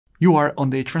You are on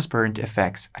the Transparent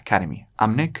FX Academy.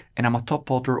 I'm Nick, and I'm a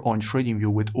top author on TradingView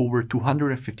with over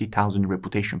 250,000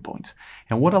 reputation points.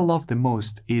 And what I love the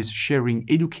most is sharing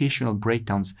educational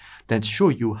breakdowns that show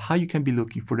you how you can be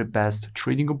looking for the best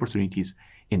trading opportunities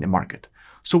in the market.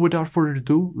 So without further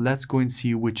ado, let's go and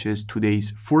see which is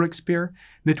today's Forex pair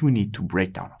that we need to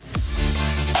break down.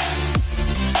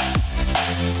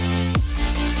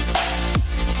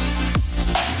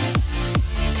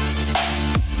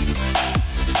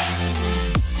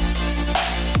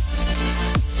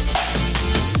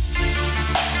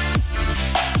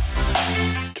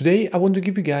 Today, I want to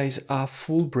give you guys a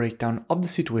full breakdown of the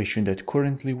situation that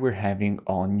currently we're having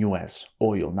on US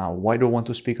oil. Now, why do I want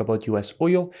to speak about US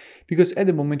oil? Because at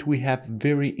the moment we have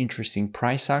very interesting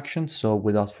price action. So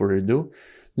without further ado,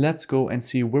 let's go and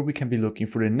see where we can be looking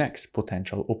for the next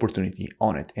potential opportunity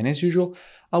on it. And as usual,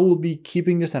 I will be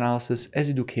keeping this analysis as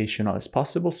educational as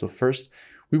possible. So first,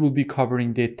 we will be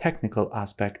covering the technical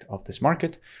aspect of this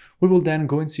market. We will then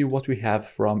go and see what we have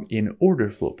from an order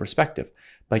flow perspective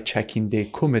by checking the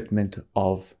commitment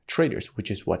of traders, which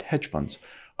is what hedge funds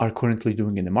are currently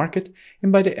doing in the market.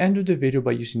 And by the end of the video,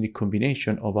 by using the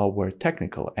combination of our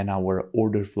technical and our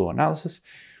order flow analysis,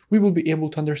 we will be able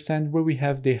to understand where we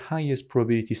have the highest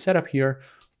probability setup here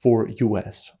for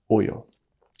US oil.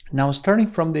 Now, starting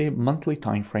from the monthly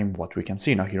time frame, what we can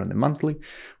see now here on the monthly,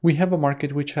 we have a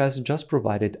market which has just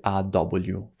provided a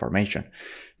W formation.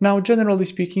 Now, generally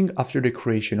speaking, after the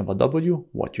creation of a W,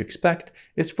 what you expect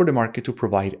is for the market to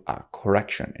provide a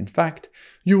correction. In fact,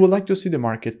 you would like to see the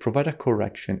market provide a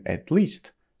correction at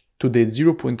least to the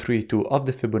 0.32 of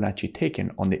the Fibonacci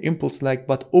taken on the impulse leg,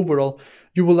 but overall,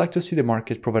 you would like to see the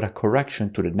market provide a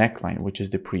correction to the neckline, which is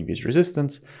the previous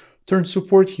resistance, turn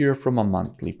support here from a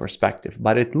monthly perspective.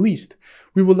 But at least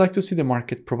we would like to see the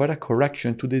market provide a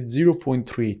correction to the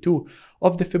 0.32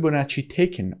 of the Fibonacci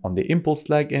taken on the impulse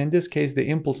leg. And in this case, the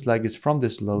impulse leg is from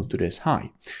this low to this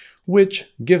high,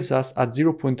 which gives us a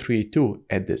 0.32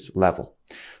 at this level.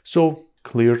 So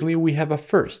clearly we have a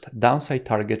first downside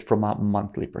target from a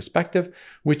monthly perspective,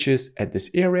 which is at this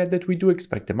area that we do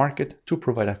expect the market to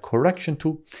provide a correction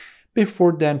to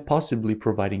before then possibly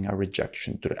providing a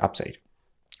rejection to the upside.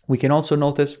 We can also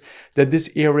notice that this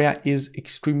area is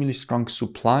extremely strong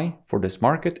supply for this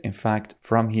market. In fact,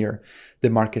 from here,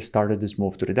 the market started this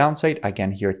move to the downside,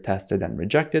 again here tested and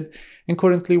rejected. And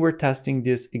currently we're testing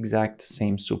this exact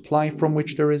same supply from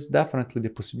which there is definitely the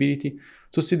possibility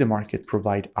to see the market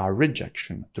provide a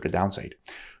rejection to the downside.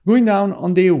 Going down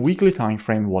on the weekly time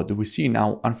frame, what do we see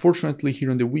now? Unfortunately, here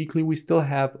on the weekly, we still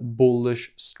have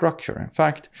bullish structure. In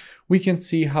fact, we can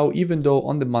see how even though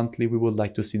on the monthly, we would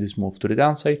like to see this move to the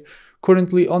downside,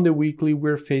 currently on the weekly,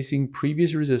 we're facing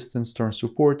previous resistance turn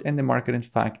support, and the market, in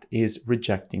fact, is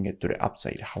rejecting it to the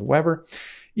upside. However,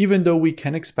 even though we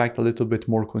can expect a little bit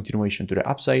more continuation to the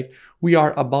upside, we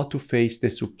are about to face the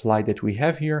supply that we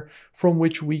have here, from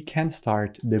which we can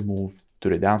start the move to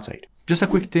the downside. Just a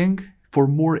quick thing. For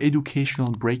more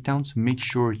educational breakdowns, make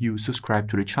sure you subscribe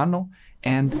to the channel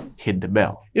and hit the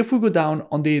bell. If we go down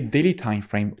on the daily time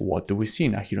frame, what do we see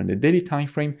now? Here on the daily time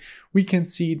frame, we can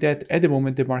see that at the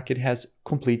moment the market has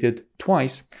completed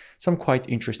twice some quite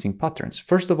interesting patterns.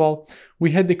 First of all,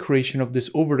 we had the creation of this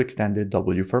overextended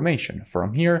W formation.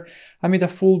 From here, I made a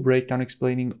full breakdown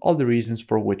explaining all the reasons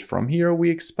for which from here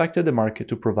we expected the market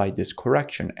to provide this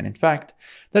correction. And in fact,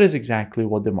 that is exactly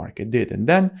what the market did. And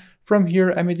then from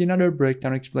here, I made another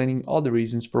breakdown explaining all the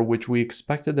reasons for which we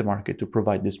expected the market to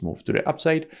provide this move to the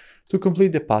upside to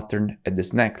complete the pattern at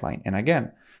this neckline. And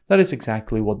again, that is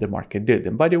exactly what the market did.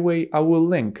 And by the way, I will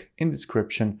link in the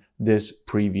description this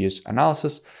previous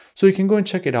analysis so you can go and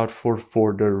check it out for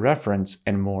further reference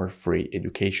and more free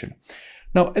education.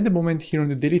 Now, at the moment here on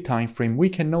the daily time frame, we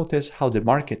can notice how the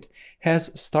market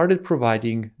has started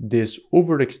providing this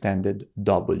overextended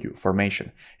W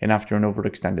formation. And after an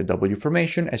overextended W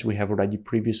formation, as we have already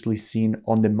previously seen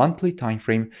on the monthly time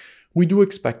frame, we do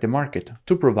expect the market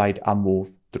to provide a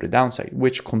move to the downside,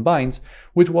 which combines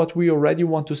with what we already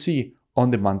want to see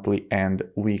on the monthly and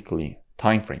weekly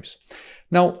timeframes.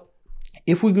 Now,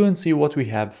 if we go and see what we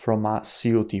have from a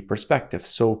COT perspective,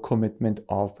 so commitment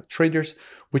of traders,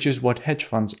 which is what hedge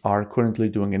funds are currently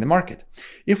doing in the market.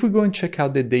 If we go and check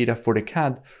out the data for the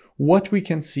CAD, what we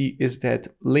can see is that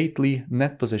lately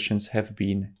net positions have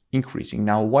been increasing.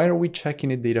 Now, why are we checking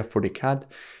the data for the CAD?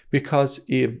 Because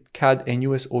CAD and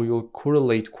US oil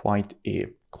correlate quite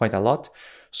a lot.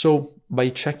 So by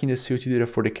checking the COT data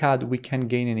for the CAD, we can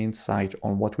gain an insight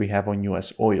on what we have on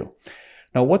US oil.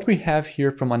 Now, what we have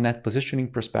here from a net positioning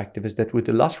perspective is that with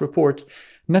the last report,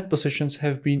 net positions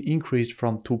have been increased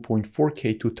from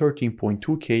 2.4K to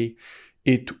 13.2K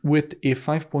with a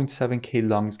 5.7k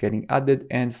longs getting added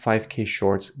and 5k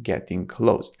shorts getting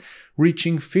closed,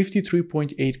 reaching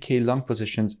 53.8k long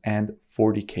positions and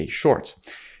 40k shorts.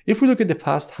 If we look at the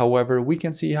past, however, we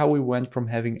can see how we went from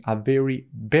having a very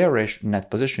bearish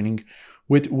net positioning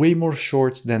with way more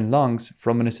shorts than longs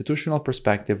from an institutional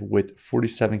perspective with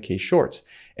 47k shorts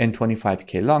and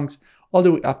 25k longs, all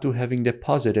the way up to having the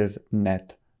positive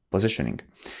net positioning.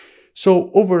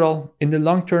 So overall, in the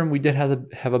long term, we did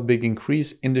have a big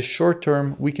increase. In the short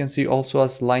term, we can see also a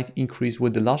slight increase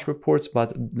with the last reports,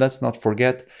 but let's not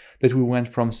forget that we went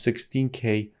from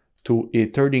 16k to a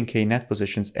 13k net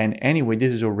positions. And anyway,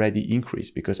 this is already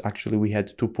increased because actually we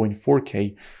had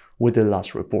 2.4k with the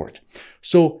last report.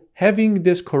 So having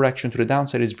this correction to the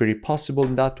downside is very possible.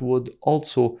 That would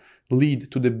also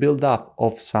lead to the build-up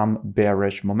of some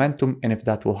bearish momentum. And if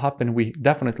that will happen, we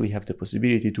definitely have the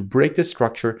possibility to break the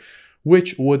structure,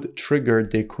 which would trigger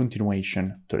the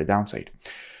continuation to the downside.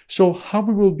 So how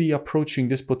we will be approaching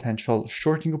this potential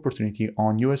shorting opportunity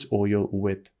on US oil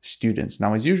with students.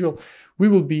 Now, as usual, we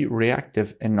will be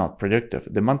reactive and not predictive.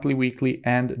 The monthly, weekly,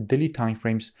 and daily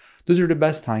timeframes, those are the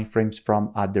best timeframes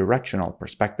from a directional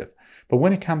perspective. But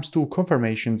when it comes to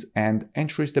confirmations and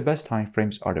entries, the best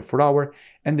timeframes are the 4-hour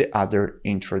and the other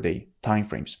intraday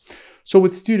timeframes. So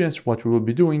with students, what we will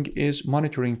be doing is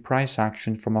monitoring price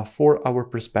action from a 4-hour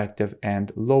perspective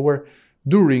and lower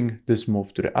during this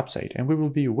move to the upside, and we will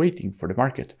be waiting for the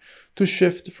market to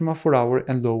shift from a 4-hour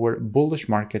and lower bullish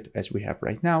market as we have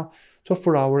right now to a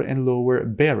 4-hour and lower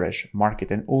bearish market.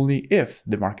 And only if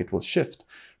the market will shift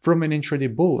from an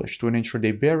intraday bullish to an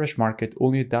intraday bearish market,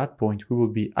 only at that point we will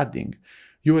be adding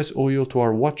US oil to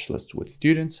our watch list with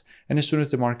students. And as soon as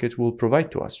the market will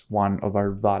provide to us one of our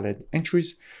valid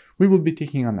entries, we will be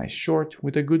taking a nice short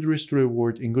with a good risk to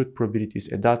reward and good probabilities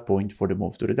at that point for the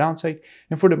move to the downside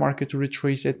and for the market to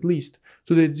retrace at least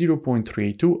to the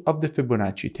 0.32 of the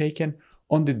Fibonacci taken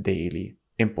on the daily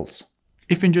impulse.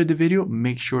 If you enjoyed the video,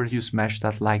 make sure you smash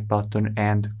that like button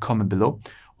and comment below.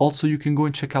 Also, you can go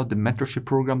and check out the mentorship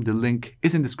program. The link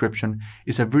is in the description.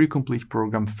 It's a very complete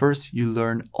program. First, you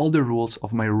learn all the rules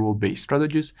of my rule-based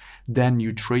strategies. Then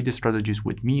you trade the strategies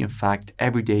with me. In fact,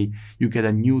 every day you get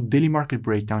a new daily market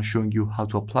breakdown showing you how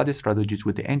to apply the strategies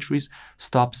with the entries,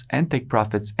 stops, and take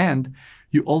profits. And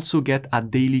you also get a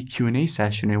daily Q&A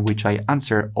session in which I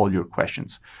answer all your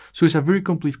questions. So it's a very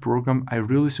complete program. I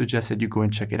really suggest that you go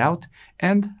and check it out.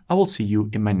 And I will see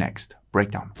you in my next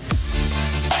breakdown.